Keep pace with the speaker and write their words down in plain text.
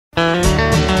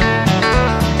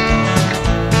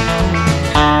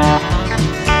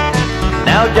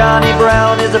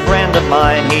Brown is a friend of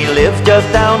mine, he lives just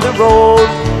down the road.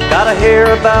 Gotta hear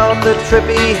about the trip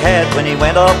he had when he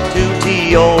went up to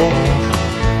T.O.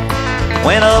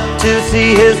 Went up to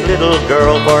see his little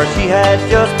girl, for she had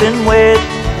just been wed.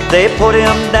 They put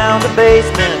him down the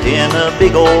basement in a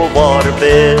big old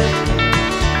waterbed.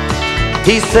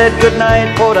 He said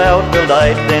goodnight, put out the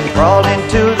light, then crawled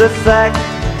into the sack.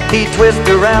 He twisted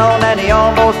around and he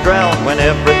almost drowned when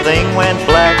everything went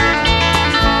black.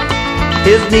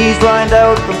 His knees lined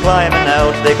out from climbing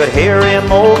out, they could hear him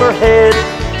overhead.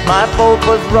 My boat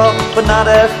was rough, but not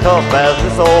as tough as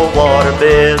this old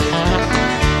waterbed.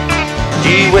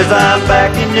 Gee whiz, I'm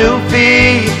back in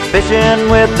Newfie,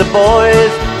 fishing with the boys.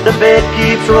 The bed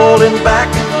keeps rolling back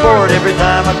and forth every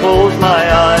time I close my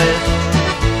eyes.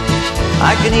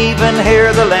 I can even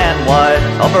hear the land wide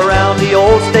up around the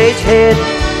old stage head.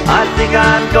 I think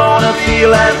I'm gonna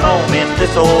feel at home in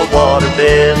this old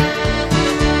waterbed.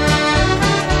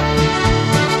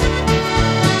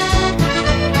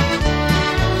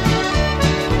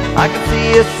 I can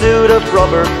see a suit of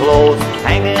rubber clothes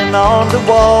hanging on the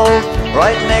wall,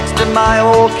 right next to my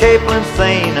old Capelin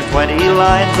seine and 20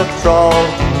 lines of trawl.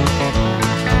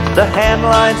 The hand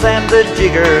lines and the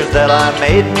jiggers that I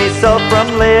made myself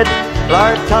from lead,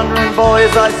 large thundering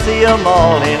boys, I see 'em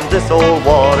all in this old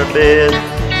waterbed.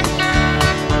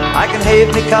 I can have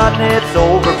me continents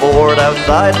overboard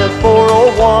outside the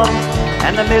 401,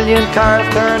 and a million cars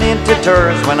turn into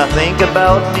turns when I think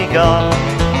about me gun.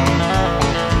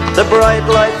 The bright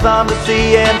lights on the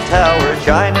CN Tower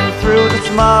shining through the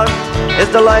smog is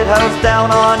the lighthouse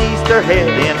down on Easter Head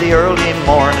in the early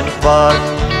morning fog.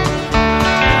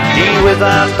 Gee whiz,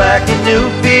 I'm back in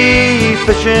Newfie,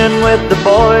 fishing with the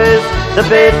boys. The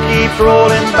bed keeps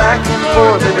rolling back and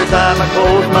forth every time I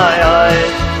close my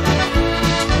eyes.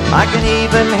 I can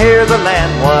even hear the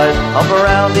land wide up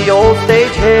around the old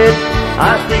stage head.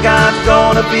 I think I'm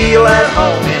gonna feel at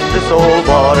home in this old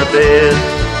waterbed.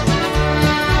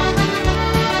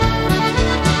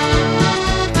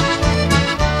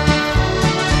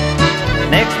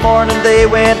 Next morning they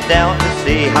went down to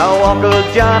see how Uncle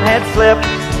John had slept.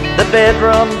 The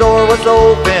bedroom door was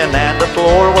open and the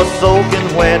floor was soaking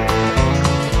wet.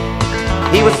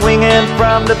 He was swinging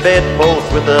from the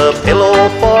bedpost with a pillow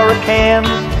for a can.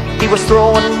 He was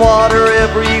throwing water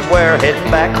everywhere, heading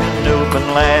back to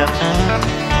Newfoundland.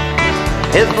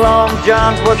 His long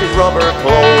johns was his rubber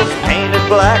clothes, painted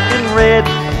black and red.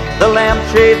 The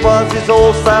lampshade was his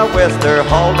old sou'wester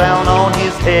hauled down on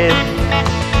his head.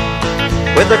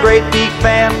 With a great big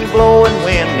fan blowing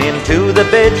wind into the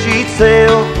bedsheet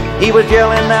sail, he was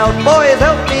yelling out, "Boys,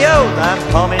 help me out, I'm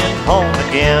coming home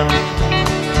again."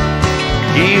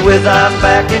 Gee whiz, I'm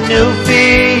back in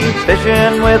Newfie,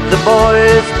 fishing with the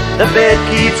boys. The bed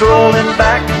keeps rolling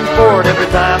back and forth every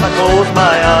time I close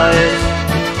my eyes.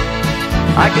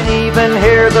 I can even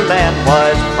hear the land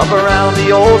wide up around the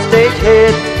old stage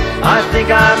head. I think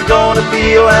I'm gonna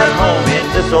feel at home in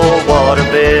this old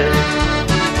waterbed.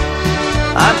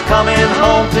 I'm coming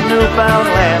home to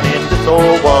Newfoundland in this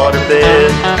old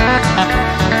waterbed.